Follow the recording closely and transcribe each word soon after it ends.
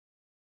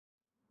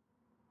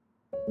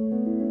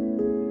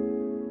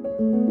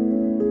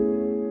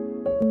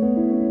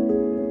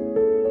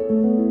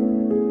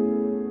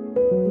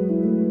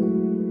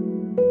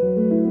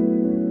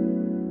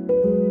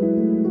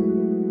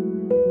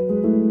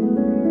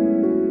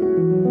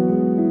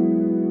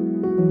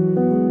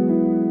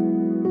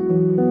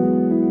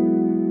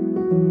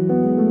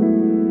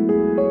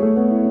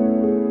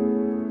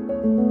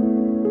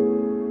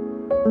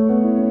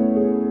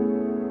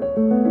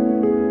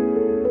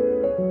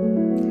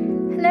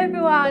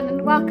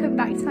And welcome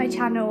back to my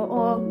channel,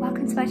 or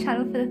welcome to my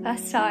channel for the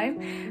first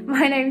time.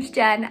 My name's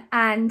Jen,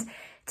 and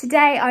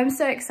today I'm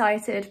so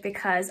excited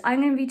because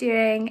I'm going to be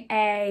doing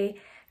a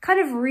kind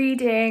of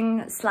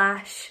reading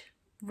slash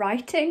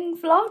writing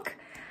vlog.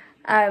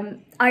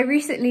 I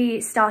recently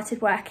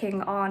started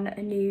working on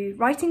a new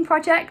writing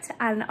project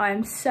and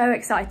I'm so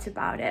excited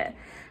about it.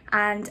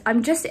 And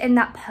I'm just in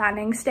that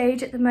planning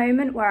stage at the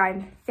moment where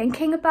I'm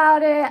thinking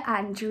about it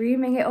and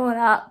dreaming it all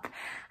up.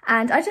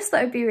 And I just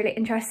thought it'd be really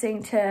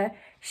interesting to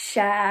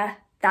share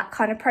that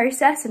kind of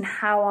process and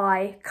how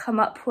I come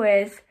up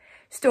with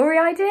story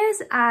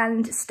ideas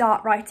and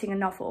start writing a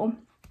novel.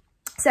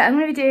 So I'm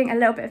going to be doing a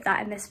little bit of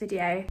that in this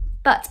video,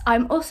 but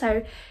I'm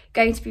also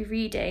going to be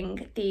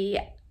reading the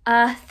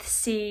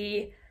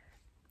Earthsea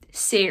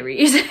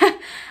series.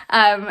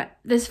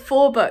 There's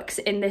 4 books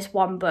in this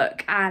one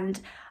book,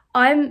 and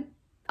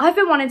I've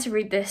been wanting to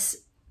read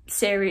this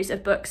series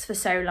of books for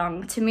so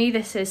long. To me,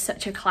 this is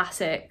such a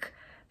classic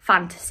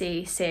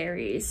fantasy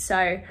series,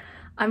 so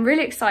I'm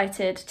really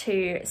excited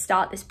to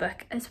start this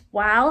book as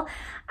well.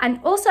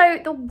 And also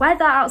the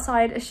weather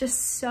outside is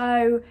just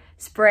so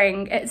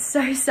spring. It's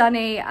so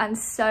sunny and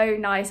so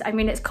nice. I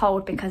mean, it's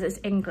cold because it's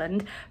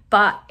England,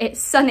 but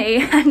it's sunny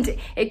and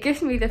it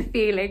gives me the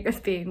feeling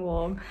of being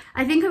warm.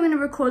 I think I'm going to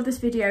record this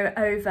video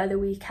over the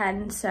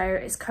weekend, so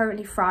it's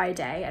currently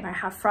Friday and I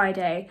have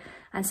Friday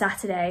and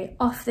Saturday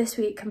off this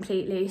week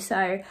completely, so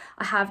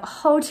I have a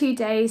whole 2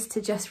 days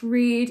to just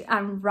read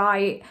and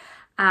write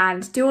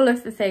and do all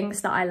of the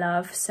things that I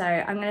love. So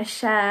I'm going to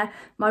share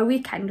my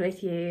weekend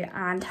with you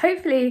and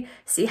hopefully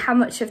see how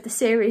much of the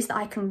series that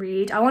I can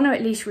read. I want to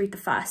at least read the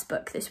first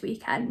book this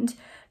weekend,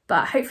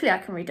 but hopefully I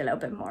can read a little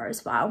bit more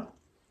as well.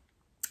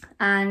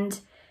 And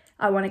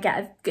I want to get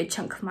a good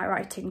chunk of my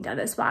writing done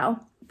as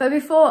well. But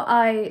before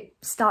I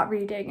start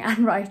reading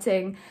and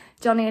writing,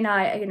 Johnny and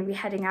I are going to be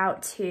heading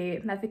out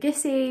to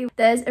Mevagissey.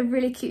 There's a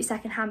really cute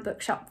secondhand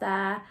bookshop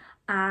there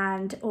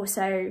and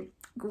also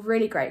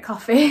really great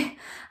coffee,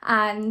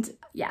 and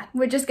yeah,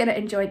 we're just going to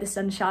enjoy the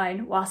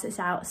sunshine whilst it's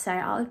out, so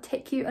I'll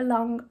take you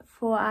along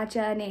for our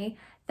journey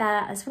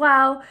there as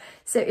well.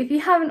 So if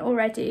you haven't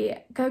already,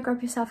 go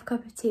grab yourself a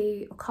cup of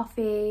tea or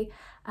coffee,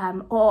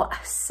 or a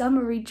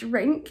summery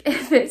drink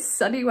if it's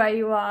sunny where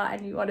you are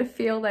and you want to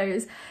feel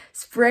those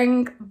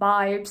spring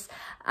vibes.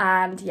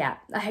 And yeah,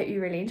 I hope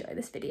you really enjoy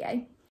this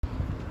video.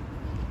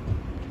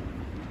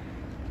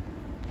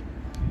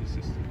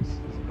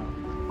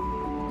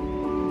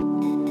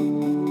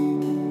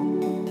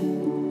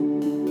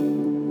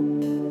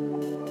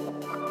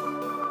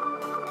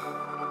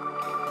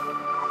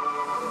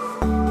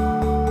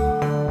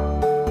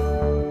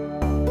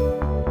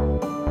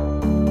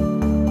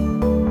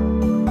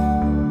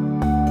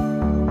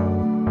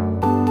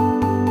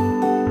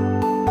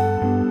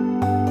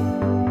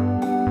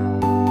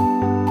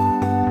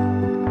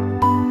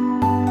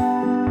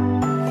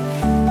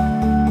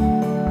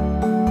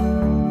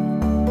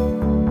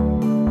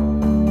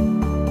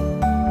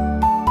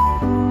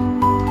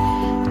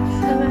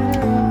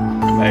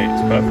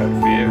 It's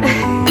perfect for you.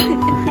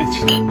 It's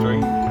just a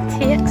drink.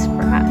 Tea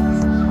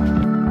Express.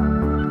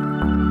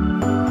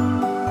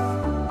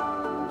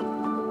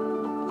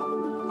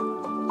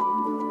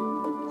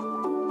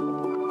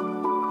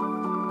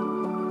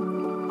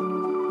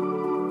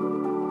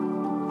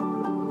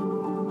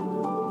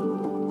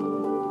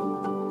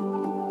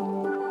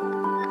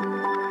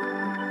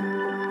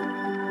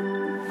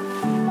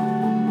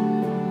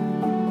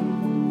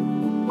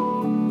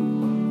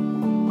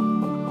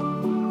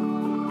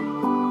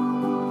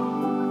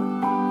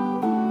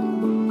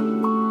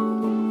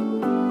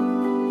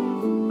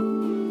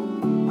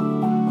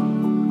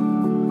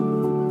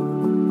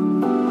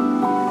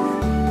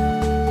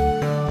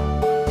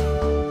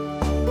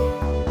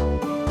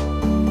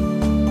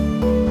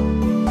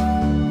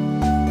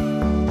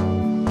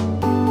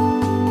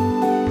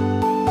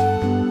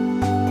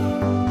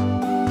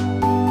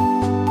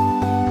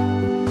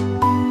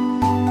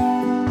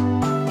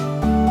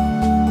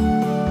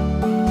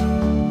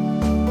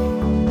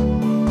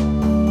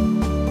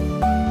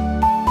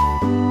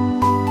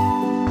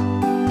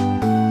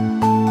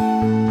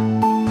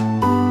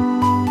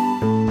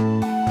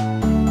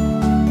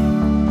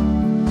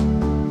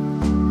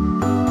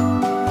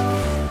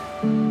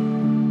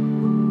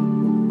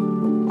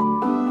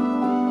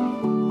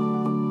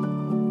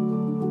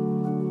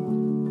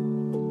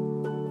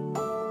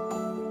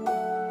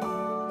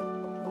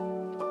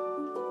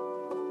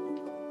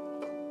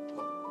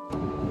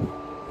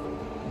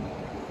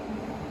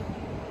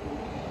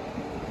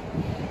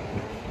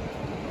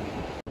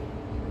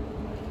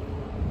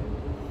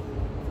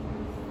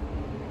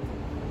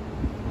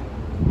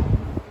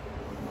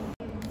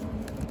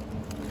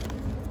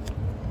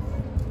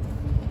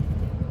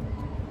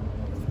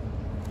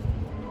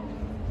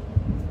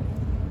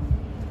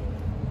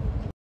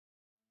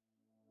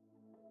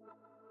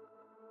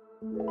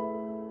 So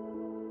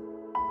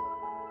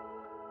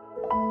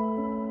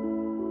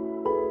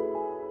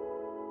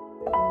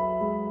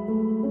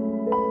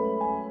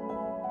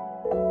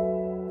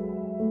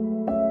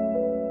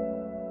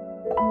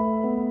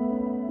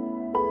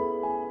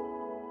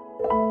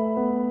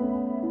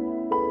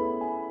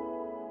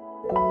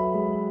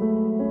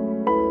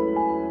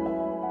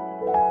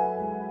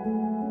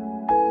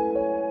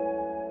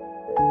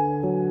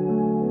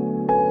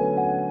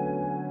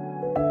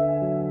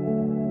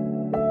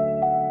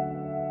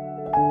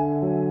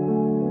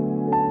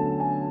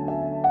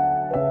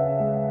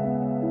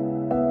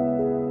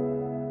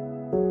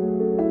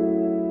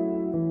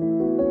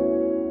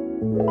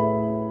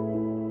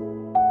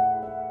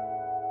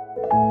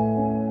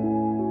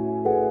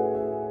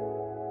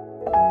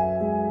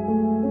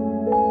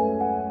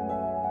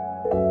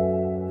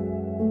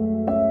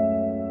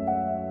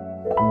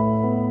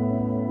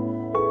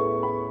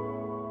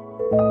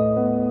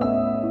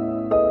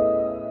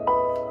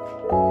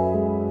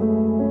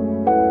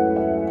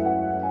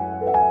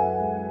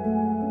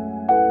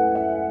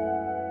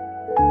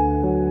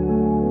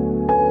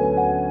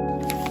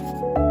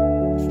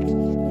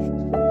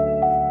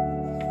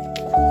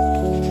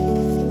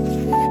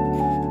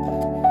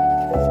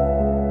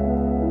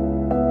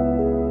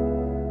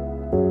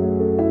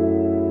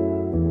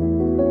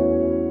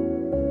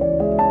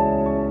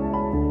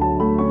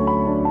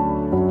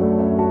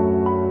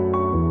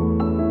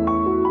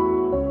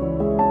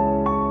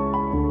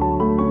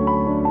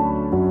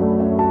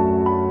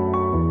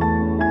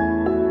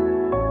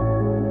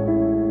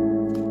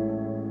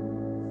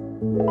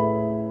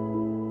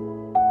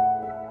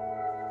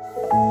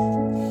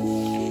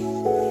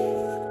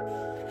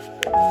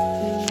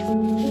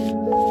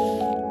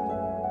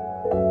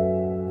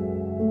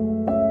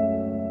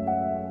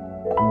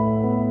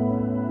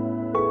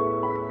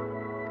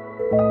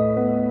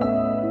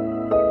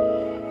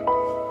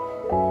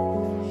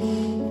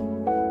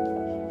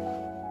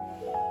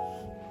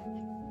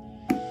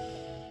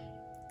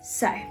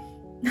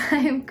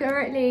I'm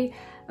currently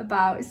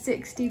about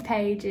 60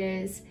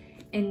 pages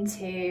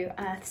into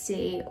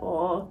Earthsea,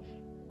 or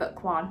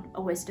book 1,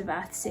 A Wizard of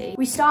Earthsea.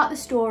 We start the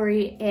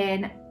story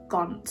in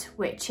Gaunt,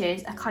 which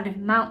is a kind of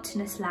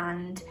mountainous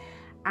land,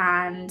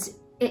 and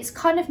it's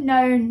kind of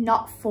known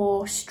not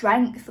for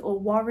strength or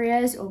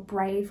warriors or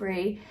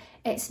bravery.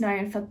 It's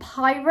known for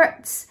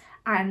pirates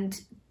and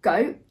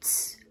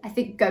goats. I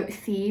think goat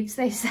thieves,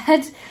 they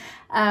said,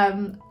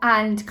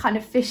 and kind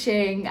of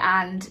fishing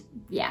and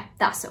yeah,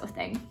 that sort of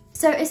thing.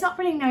 So it's not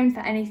really known for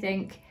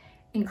anything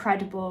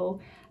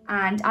incredible,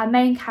 and our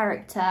main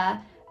character,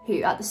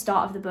 who at the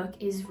start of the book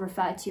is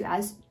referred to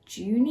as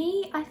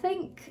Junie, I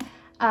think.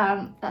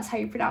 That's how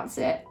you pronounce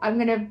it. I'm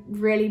gonna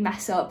really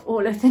mess up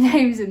all of the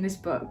names in this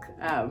book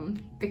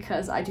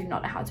because I do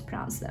not know how to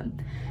pronounce them.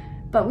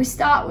 But we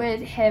start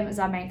with him as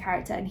our main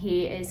character, and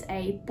he is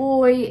a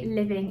boy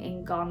living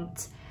in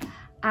Gaunt,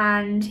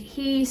 and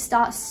he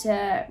starts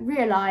to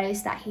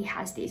realise that he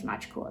has these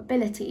magical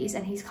abilities,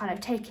 and he's kind of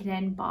taken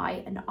in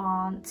by an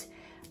aunt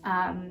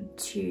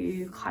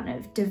to kind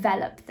of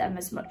develop them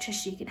as much as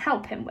she can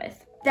help him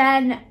with.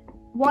 Then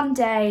one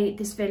day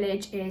this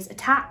village is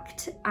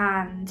attacked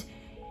and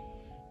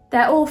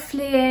they're all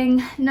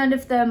fleeing. None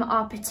of them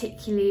are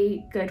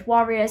particularly good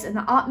warriors, and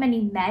there aren't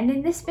many men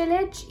in this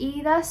village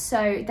either,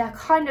 so they're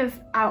kind of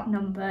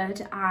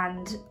outnumbered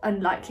and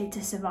unlikely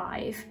to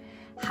survive.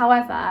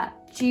 However,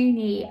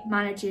 Junie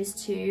manages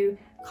to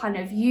kind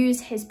of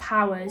use his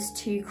powers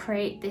to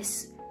create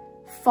this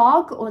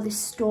fog or this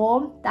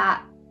storm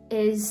that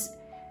is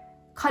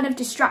kind of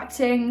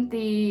distracting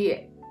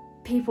the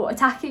people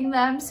attacking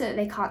them so that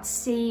they can't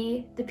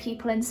see the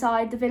people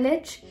inside the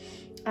village,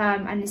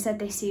 and instead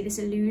they see this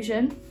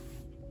illusion.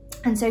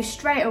 And so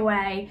straight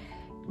away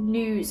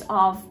news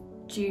of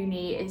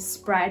Junie is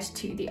spread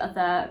to the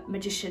other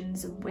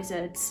magicians and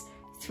wizards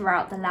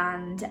throughout the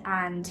land,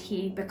 and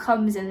he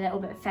becomes a little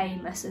bit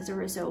famous as a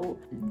result.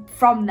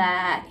 From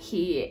there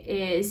he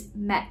is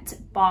met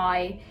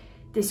by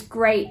this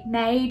great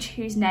mage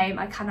whose name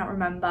I cannot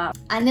remember,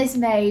 and this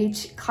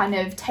mage kind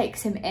of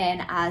takes him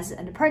in as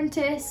an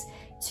apprentice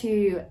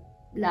to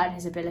learn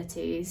his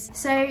abilities.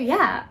 So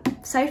yeah,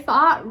 so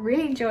far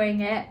really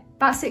enjoying it.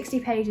 About 60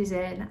 pages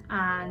in,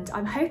 and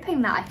I'm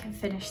hoping that I can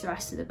finish the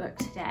rest of the book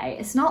today.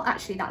 It's not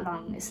actually that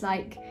long, it's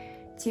like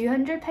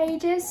 200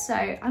 pages, so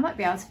I might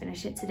be able to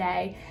finish it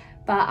today.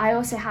 But I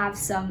also have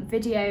some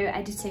video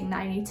editing that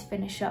I need to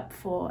finish up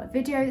for a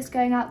video that's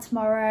going out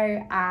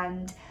tomorrow,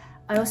 and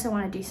I also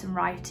want to do some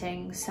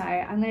writing, so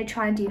I'm going to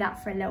try and do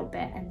that for a little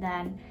bit and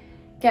then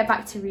get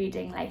back to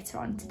reading later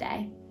on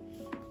today.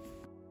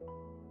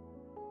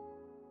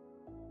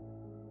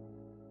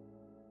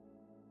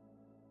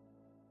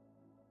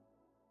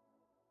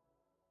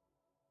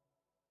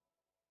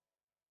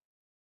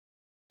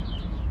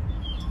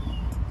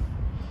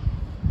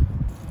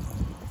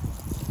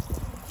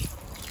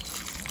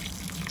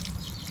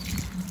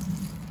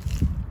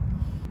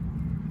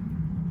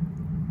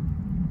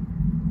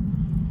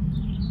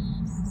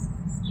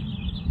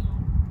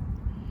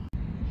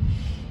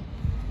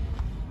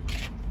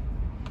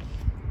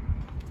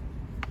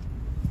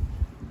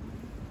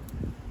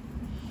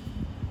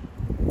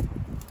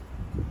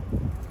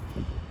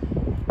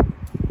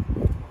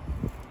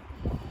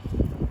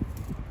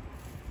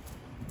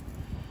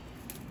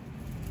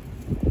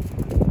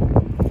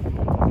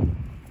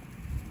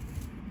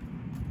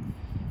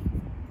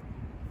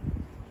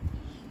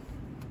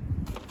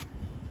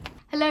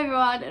 Hello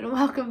everyone and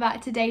welcome back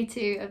to day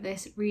 2 of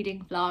this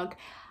reading vlog.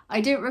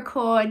 I didn't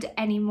record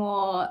any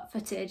more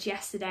footage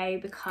yesterday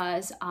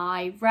because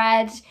I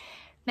read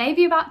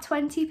maybe about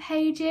 20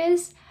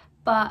 pages,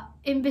 but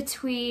in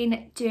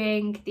between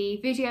doing the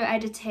video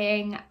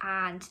editing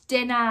and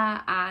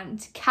dinner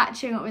and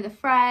catching up with a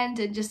friend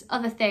and just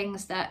other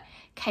things that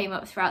came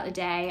up throughout the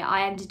day,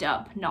 I ended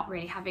up not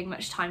really having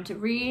much time to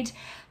read.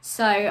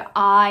 So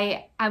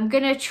I am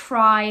gonna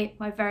try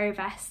my very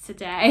best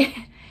today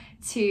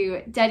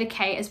to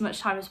dedicate as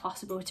much time as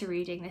possible to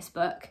reading this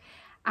book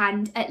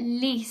and at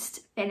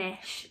least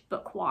finish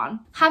book 1.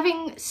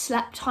 Having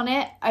slept on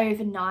it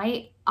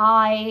overnight,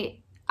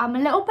 I'm a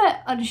little bit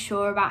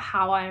unsure about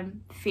how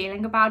I'm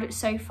feeling about it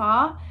so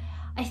far.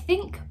 I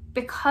think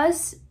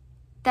because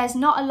there's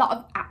not a lot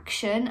of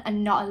action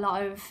and not a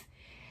lot of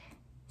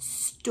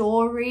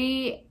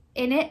story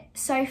in it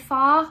so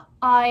far,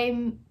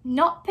 I'm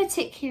not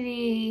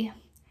particularly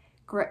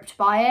gripped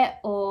by it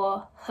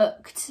or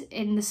hooked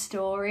in the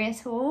story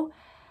at all.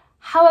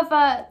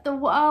 However, the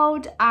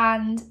world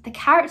and the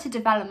character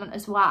development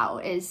as well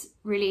is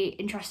really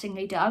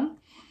interestingly done.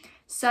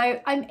 So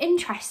I'm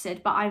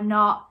interested, but I'm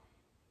not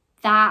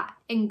that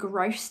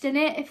engrossed in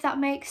it, if that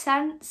makes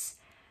sense,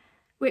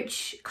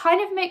 which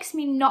kind of makes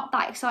me not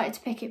that excited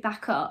to pick it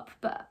back up.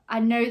 But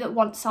I know that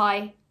once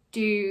I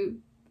do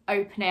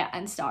open it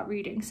and start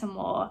reading some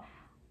more,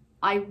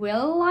 I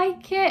will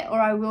like it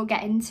or I will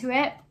get into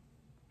it.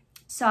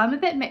 So I'm a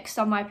bit mixed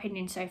on my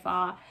opinion so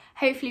far.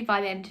 Hopefully by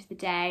the end of the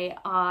day,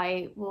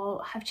 I will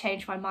have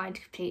changed my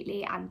mind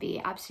completely and be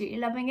absolutely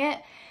loving it.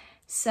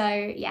 So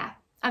yeah,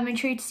 I'm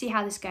intrigued to see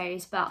how this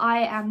goes, but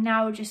I am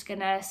now just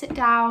gonna sit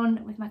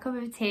down with my cup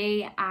of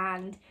tea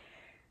and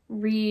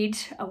read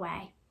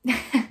away.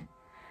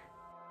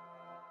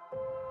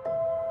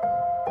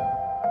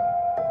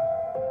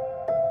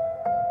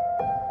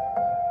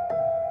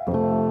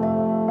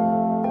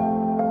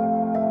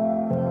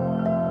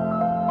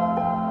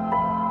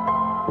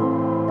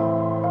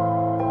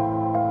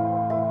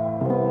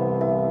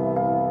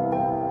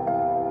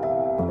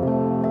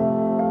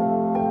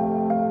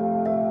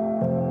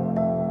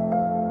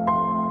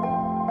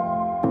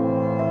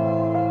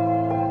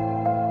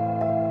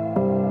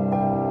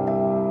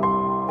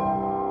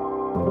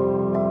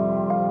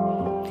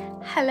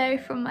 Hello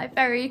from my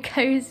very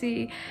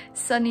cozy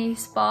sunny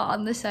spot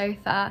on the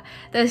sofa.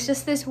 There's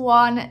just this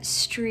one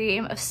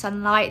stream of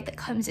sunlight that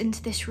comes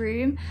into this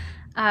room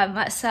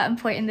at a certain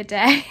point in the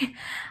day,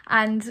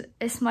 and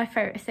it's my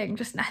favourite thing,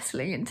 just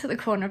nestling into the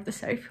corner of the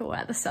sofa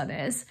where the sun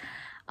is.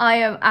 I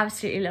am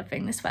absolutely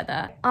loving this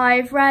weather.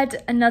 I've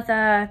read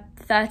another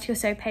 30 or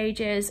so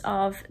pages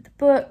of the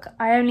book.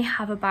 I only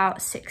have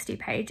about 60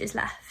 pages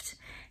left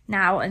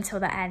now until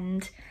the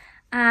end,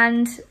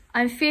 and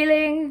I'm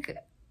feeling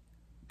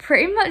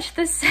pretty much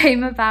the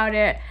same about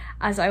it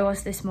as I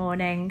was this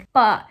morning.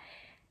 But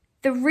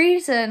the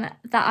reason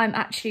that I'm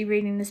actually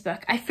reading this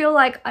book, I feel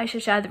like I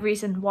should share the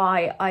reason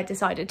why I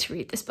decided to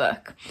read this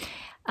book,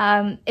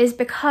 is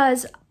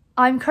because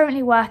I'm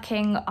currently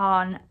working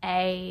on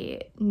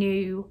a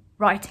new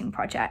writing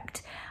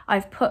project.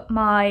 I've put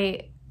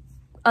my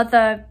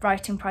other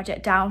writing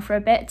project down for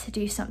a bit to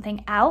do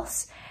something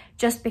else,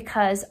 just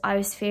because I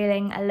was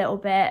feeling a little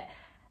bit,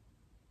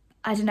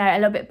 I don't know, a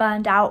little bit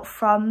burned out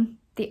from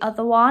the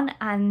other one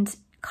and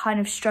kind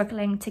of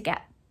struggling to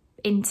get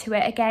into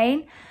it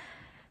again.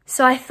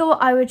 So I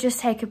thought I would just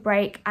take a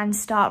break and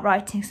start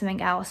writing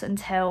something else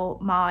until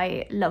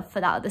my love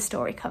for that other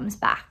story comes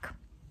back.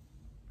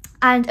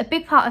 And a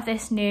big part of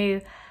this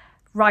new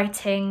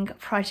writing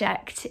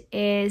project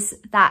is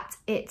that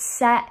it's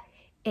set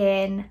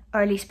in,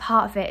 or at least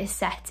part of it is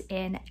set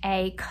in,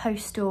 a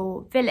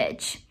coastal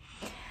village.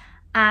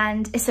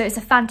 And so it's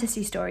a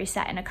fantasy story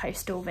set in a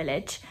coastal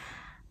village.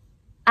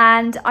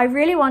 And I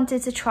really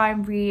wanted to try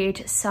and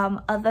read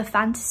some other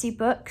fantasy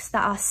books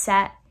that are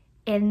set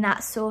in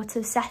that sort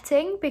of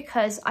setting,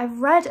 because I've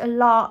read a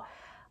lot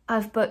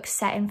of books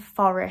set in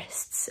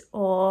forests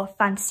or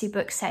fantasy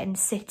books set in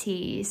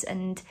cities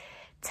and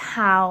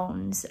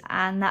towns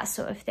and that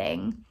sort of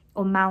thing,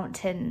 or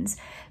mountains,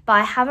 but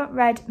I haven't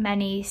read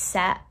many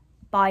set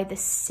by the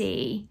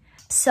sea.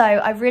 So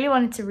I really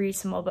wanted to read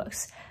some more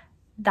books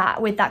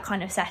that with that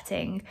kind of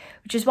setting,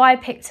 which is why I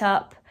picked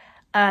up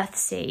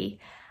Earthsea.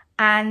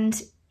 And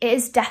it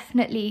is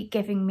definitely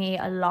giving me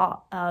a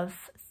lot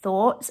of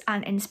thoughts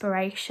and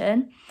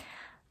inspiration,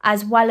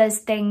 as well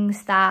as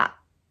things that,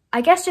 I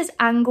guess, just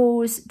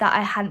angles that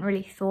I hadn't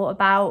really thought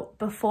about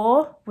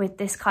before with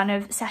this kind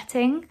of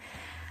setting,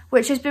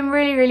 which has been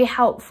really, really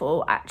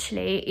helpful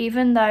actually.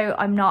 Even though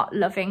I'm not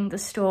loving the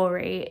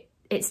story,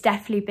 it's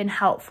definitely been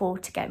helpful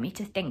to get me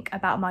to think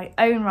about my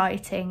own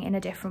writing in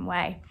a different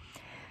way.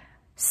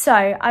 So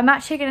I'm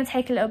actually going to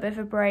take a little bit of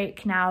a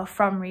break now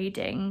from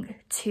reading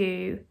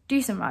to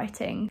do some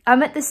writing.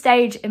 I'm at the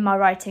stage in my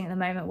writing at the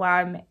moment where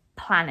I'm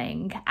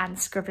planning and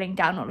scribbling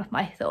down all of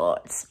my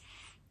thoughts.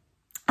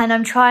 And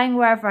I'm trying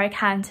wherever I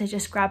can to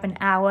just grab an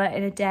hour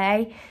in a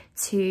day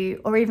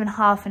to, or even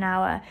half an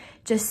hour,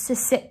 just to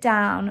sit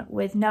down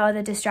with no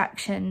other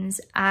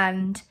distractions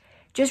and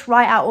just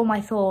write out all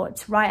my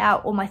thoughts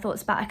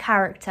about a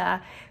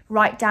character,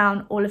 write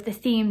down all of the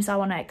themes I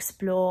want to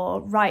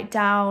explore, write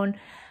down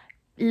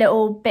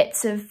little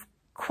bits of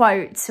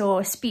quotes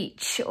or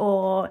speech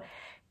or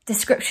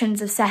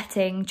descriptions of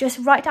setting, just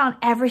write down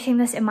everything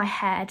that's in my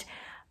head.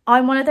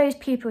 I'm one of those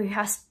people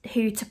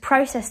who to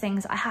process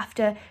things, I have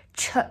to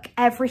chuck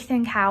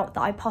everything out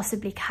that I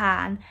possibly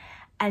can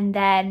and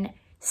then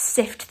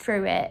sift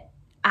through it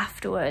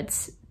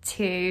afterwards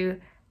to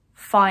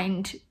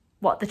find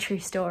what the true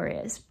story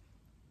is.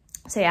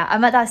 So yeah,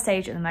 I'm at that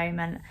stage at the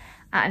moment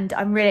and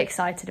I'm really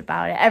excited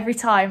about it. Every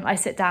time I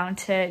sit down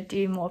to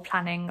do more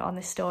planning on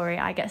this story,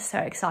 I get so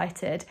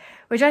excited,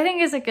 which I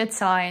think is a good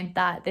sign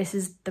that this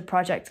is the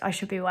project I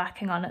should be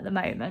working on at the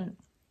moment.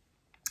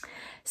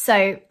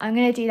 So I'm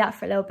going to do that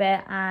for a little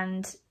bit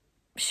and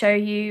show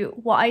you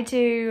what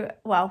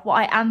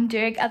I am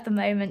doing at the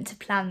moment to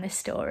plan this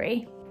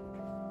story.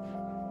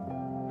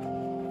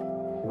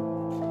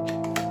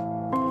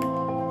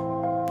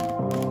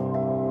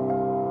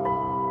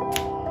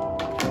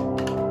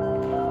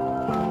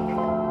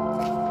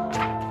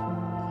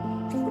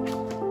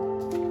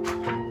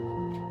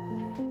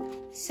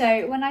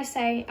 So when I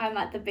say I'm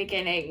at the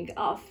beginning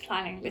of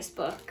planning this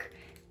book,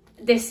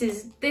 this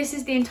is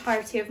the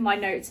entirety of my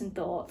notes and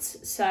thoughts.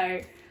 So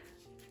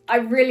I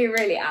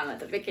really am at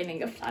the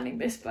beginning of planning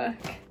this book.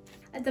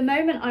 At the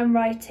moment, I'm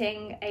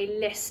writing a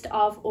list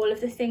of all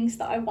of the things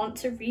that I want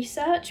to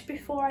research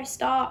before I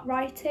start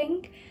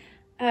writing.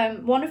 I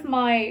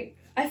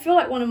feel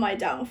like one of my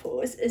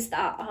downfalls is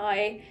that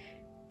I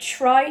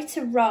try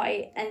to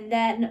write and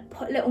then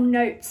put little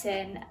notes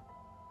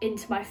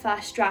into my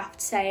first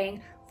draft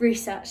saying,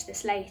 research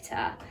this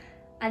later,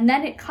 and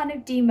then it kind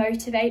of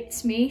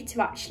demotivates me to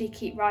actually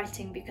keep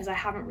writing because I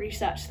haven't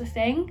researched the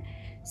thing.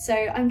 So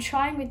I'm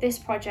trying with this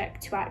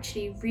project to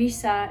actually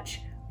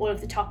research all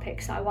of the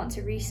topics that I want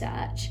to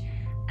research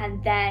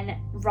and then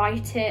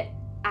write it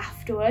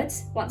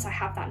afterwards once I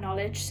have that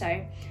knowledge. So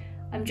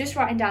I'm just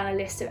writing down a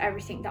list of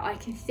everything that I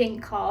can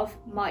think of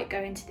might go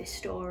into this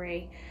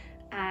story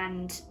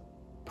and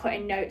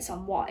putting notes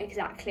on what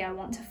exactly I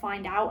want to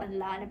find out and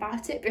learn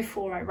about it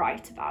before I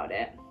write about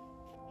it.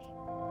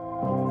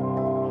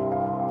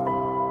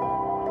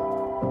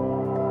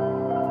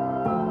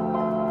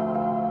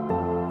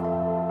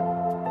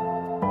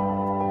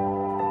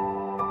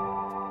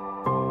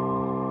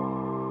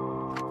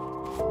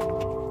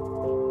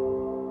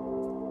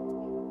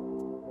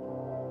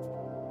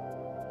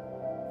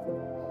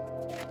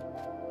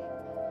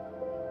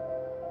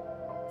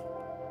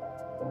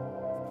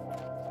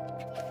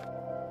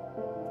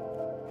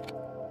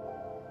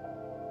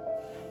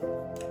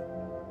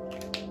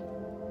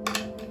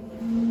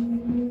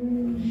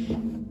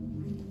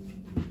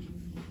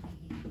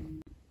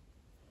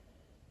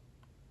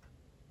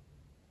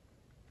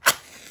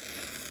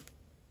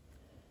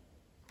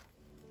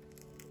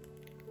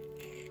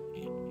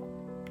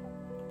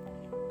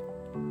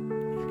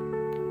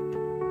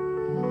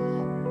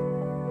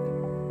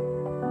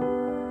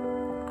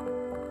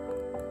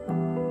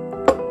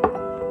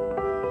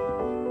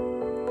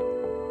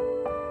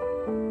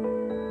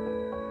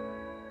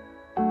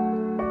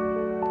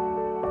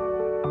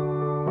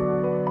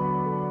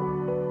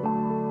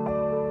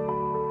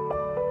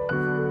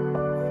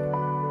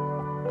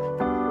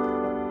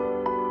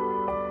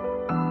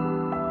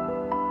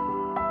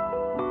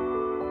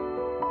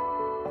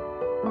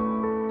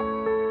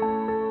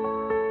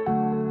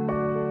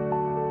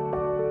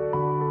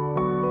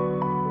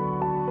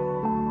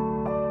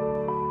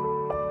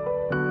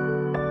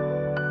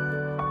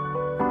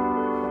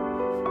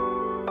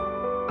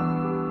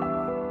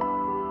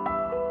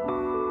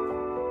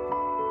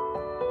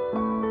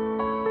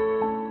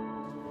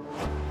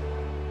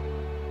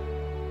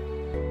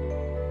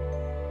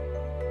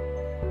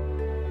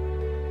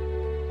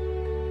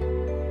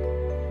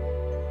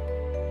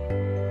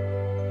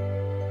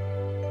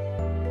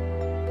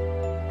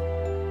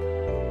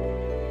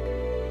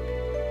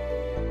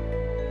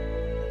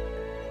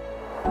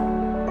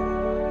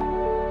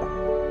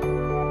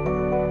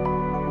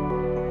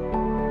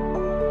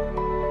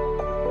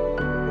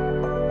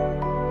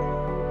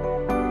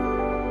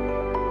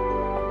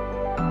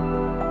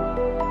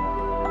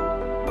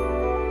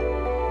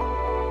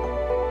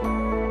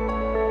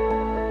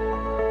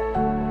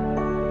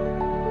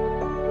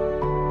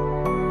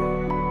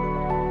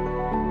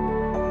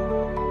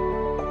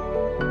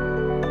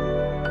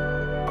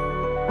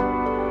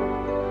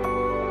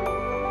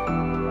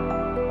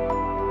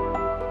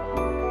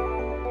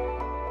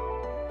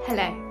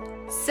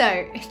 Hello, so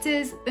it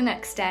is the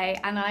next day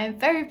and I am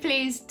very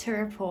pleased to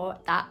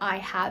report that I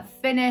have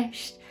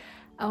finished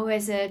A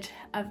Wizard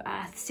of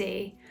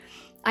Earthsea.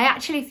 I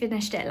actually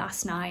finished it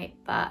last night,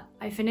 but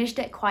I finished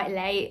it quite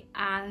late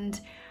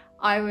and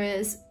I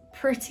was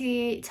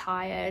pretty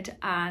tired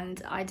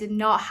and I did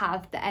not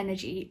have the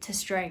energy to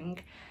string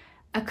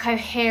a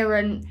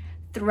coherent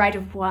thread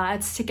of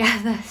words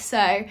together,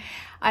 so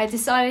I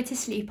decided to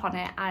sleep on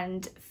it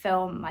and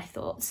film my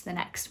thoughts the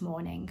next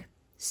morning.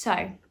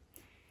 So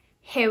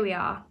here we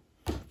are.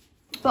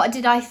 What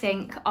did I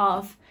think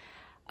of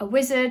A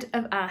Wizard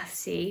of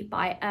Earthsea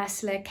by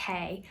Ursula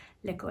K.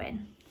 Le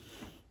Guin.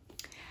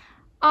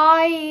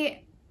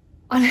 I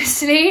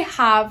honestly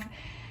have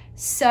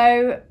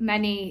so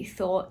many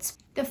thoughts.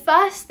 The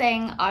first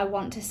thing I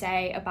want to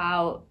say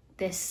about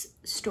this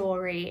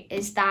story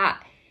is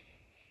that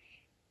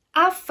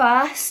at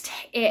first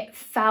it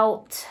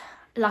felt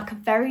like a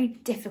very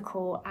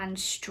difficult and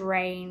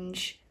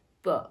strange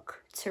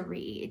book to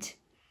read.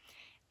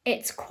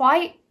 It's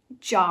quite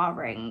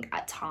jarring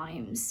at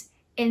times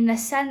in the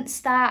sense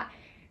that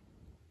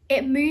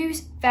it moves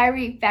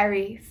very,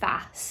 very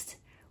fast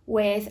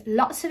with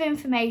lots of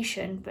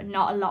information but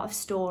not a lot of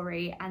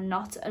story and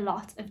not a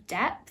lot of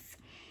depth.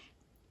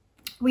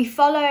 We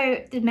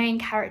follow the main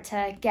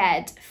character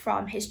Ged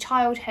from his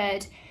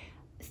childhood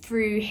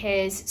through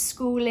his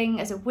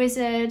schooling as a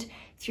wizard,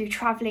 through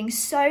travelling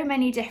so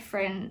many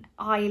different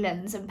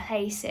islands and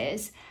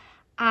places,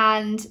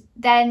 and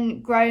then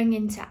growing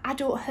into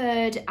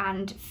adulthood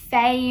and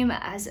fame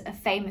as a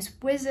famous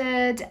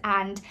wizard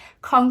and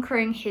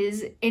conquering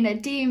his inner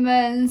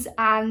demons,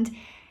 and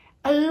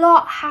a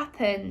lot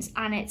happens,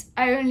 and it's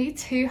only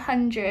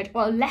 200,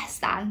 well, less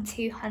than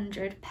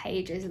 200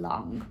 pages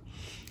long.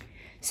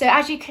 So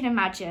as you can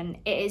imagine,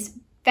 it is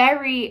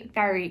very,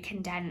 very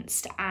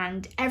condensed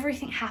and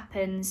everything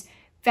happens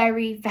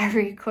very,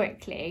 very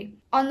quickly.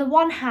 On the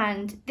one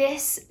hand,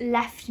 this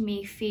left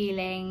me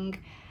feeling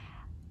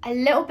a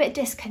little bit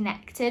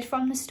disconnected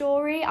from the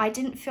story. I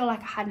didn't feel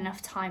like I had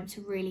enough time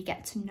to really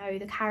get to know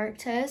the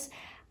characters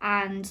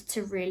and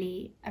to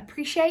really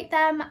appreciate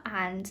them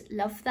and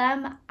love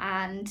them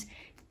and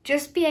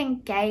just be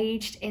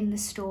engaged in the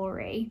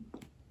story.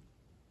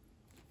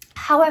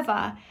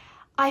 However,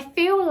 I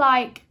feel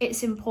like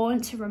it's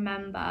important to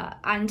remember,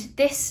 and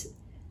this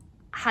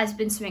has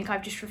been something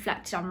I've just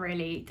reflected on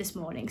really this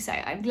morning, so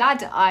I'm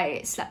glad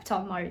I slept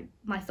on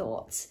my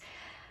thoughts.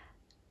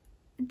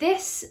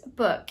 This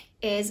book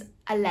is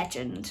a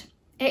legend.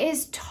 It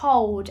is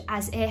told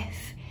as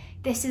if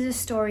this is a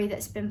story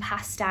that's been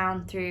passed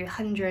down through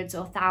hundreds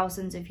or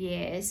thousands of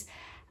years,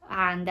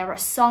 and there are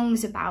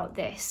songs about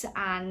this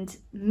and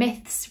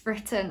myths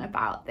written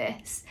about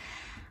this.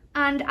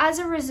 And as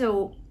a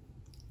result,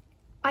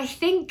 I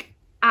think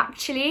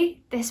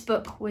actually this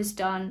book was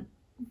done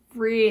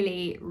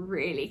really,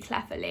 really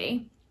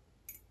cleverly.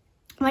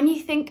 When you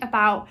think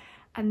about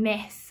a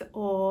myth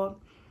or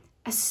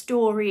a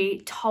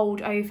story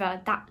told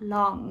over that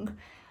long,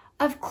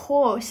 of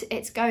course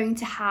it's going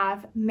to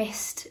have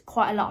missed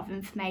quite a lot of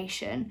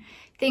information.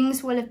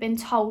 Things will have been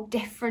told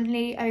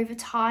differently over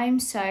time,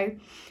 so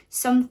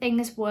some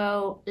things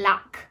will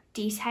lack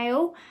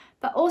detail,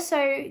 but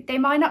also they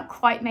might not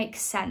quite make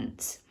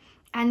sense.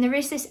 And there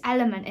is this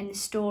element in the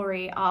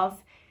story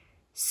of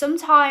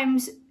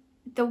sometimes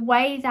the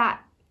way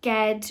that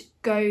Ged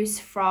goes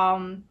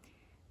from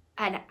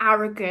an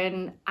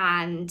arrogant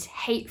and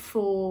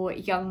hateful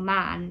young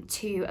man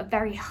to a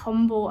very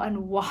humble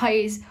and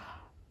wise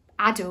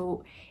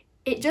adult,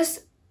 it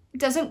just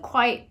doesn't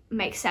quite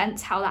make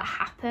sense how that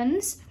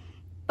happens.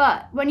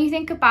 But when you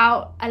think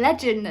about a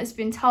legend that's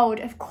been told,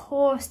 of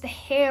course the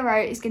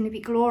hero is going to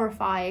be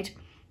glorified.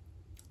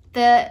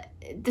 The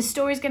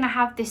story is going to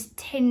have this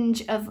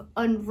tinge of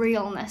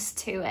unrealness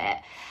to it,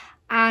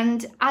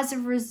 and as a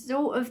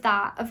result of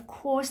that, of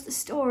course the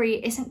story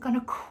isn't going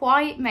to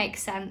quite make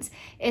sense,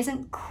 it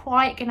isn't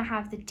quite going to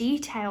have the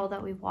detail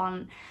that we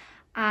want,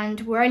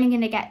 and we're only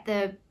going to get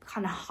the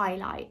kind of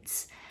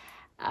highlights,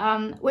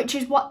 which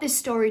is what this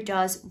story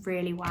does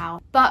really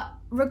well. But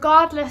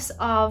regardless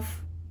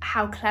of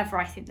how clever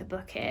I think the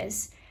book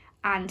is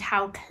and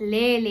how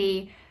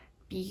clearly,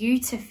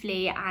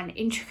 beautifully and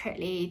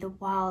intricately the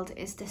world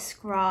is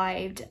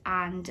described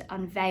and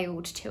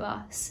unveiled to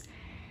us,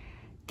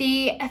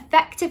 the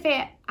effect of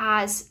it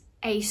as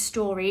a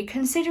story,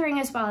 considering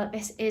as well that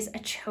this is a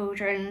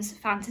children's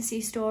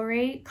fantasy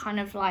story, kind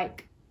of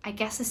like, I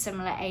guess, a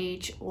similar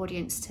age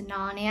audience to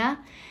Narnia,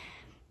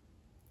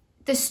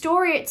 the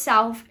story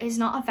itself is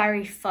not a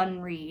very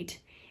fun read.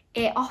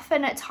 It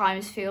often at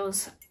times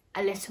feels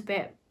a little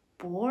bit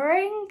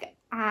boring,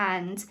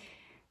 and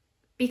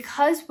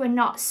because we're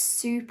not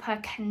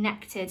super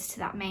connected to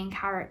that main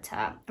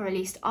character, or at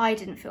least I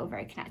didn't feel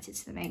very connected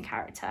to the main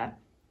character,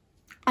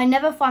 I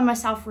never find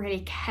myself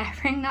really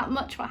caring that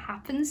much what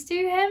happens to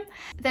him.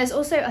 There's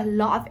also a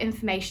lot of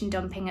information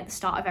dumping at the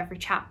start of every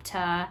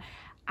chapter,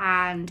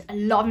 and a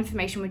lot of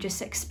information we're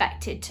just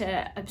expected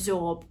to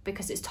absorb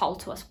because it's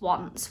told to us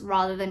once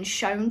rather than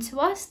shown to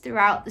us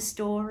throughout the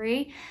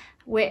story,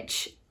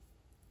 which,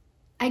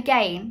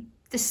 again,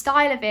 the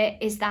style of it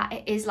is that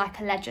it is like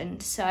a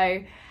legend,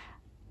 so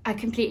I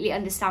completely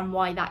understand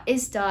why that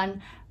is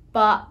done,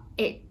 but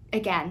it,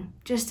 again,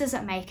 just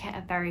doesn't make it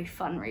a very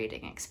fun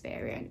reading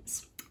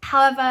experience.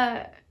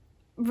 However,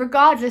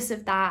 regardless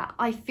of that,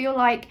 I feel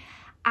like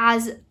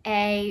as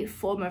a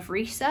form of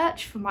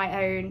research for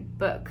my own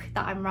book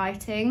that I'm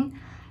writing,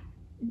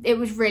 it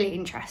was really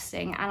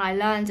interesting and I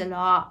learned a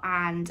lot,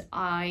 and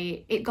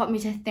it got me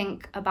to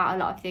think about a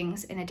lot of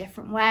things in a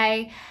different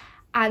way.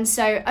 And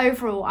so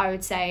overall, I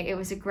would say it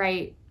was a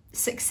great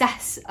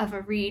success of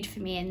a read for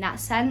me in that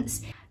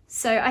sense.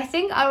 So I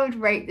think I would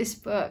rate this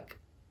book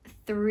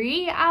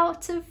 3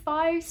 out of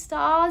 5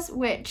 stars,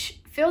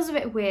 which feels a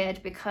bit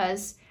weird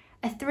because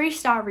a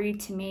 3-star read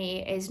to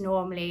me is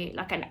normally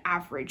like an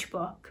average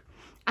book.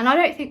 And I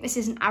don't think this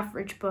is an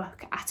average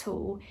book at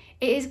all.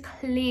 It is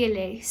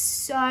clearly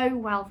so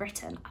well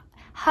written.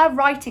 Her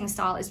writing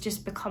style has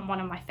just become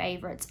one of my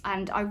favourites,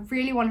 and I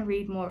really want to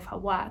read more of her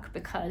work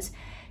because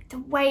the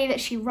way that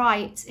she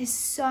writes is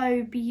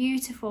so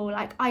beautiful.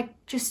 Like, I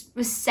just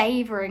was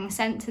savouring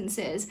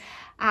sentences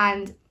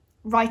and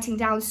writing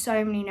down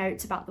so many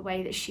notes about the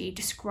way that she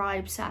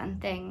describes certain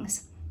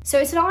things. So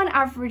it's not an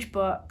average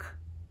book.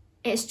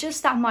 It's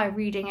just that my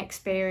reading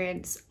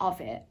experience of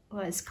it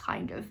was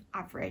kind of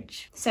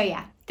average. So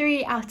yeah,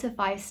 3 out of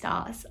 5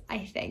 stars,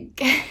 I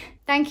think.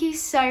 Thank you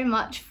so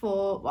much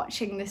for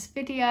watching this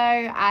video,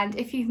 and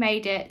if you've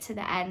made it to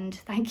the end,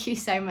 thank you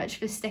so much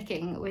for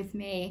sticking with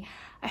me.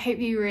 I hope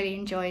you really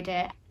enjoyed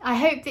it. I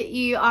hope that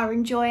you are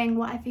enjoying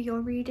whatever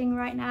you're reading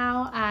right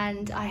now,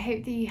 and I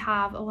hope that you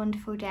have a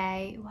wonderful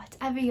day,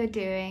 whatever you're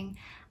doing,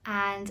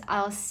 and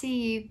I'll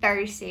see you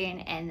very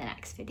soon in the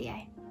next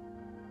video.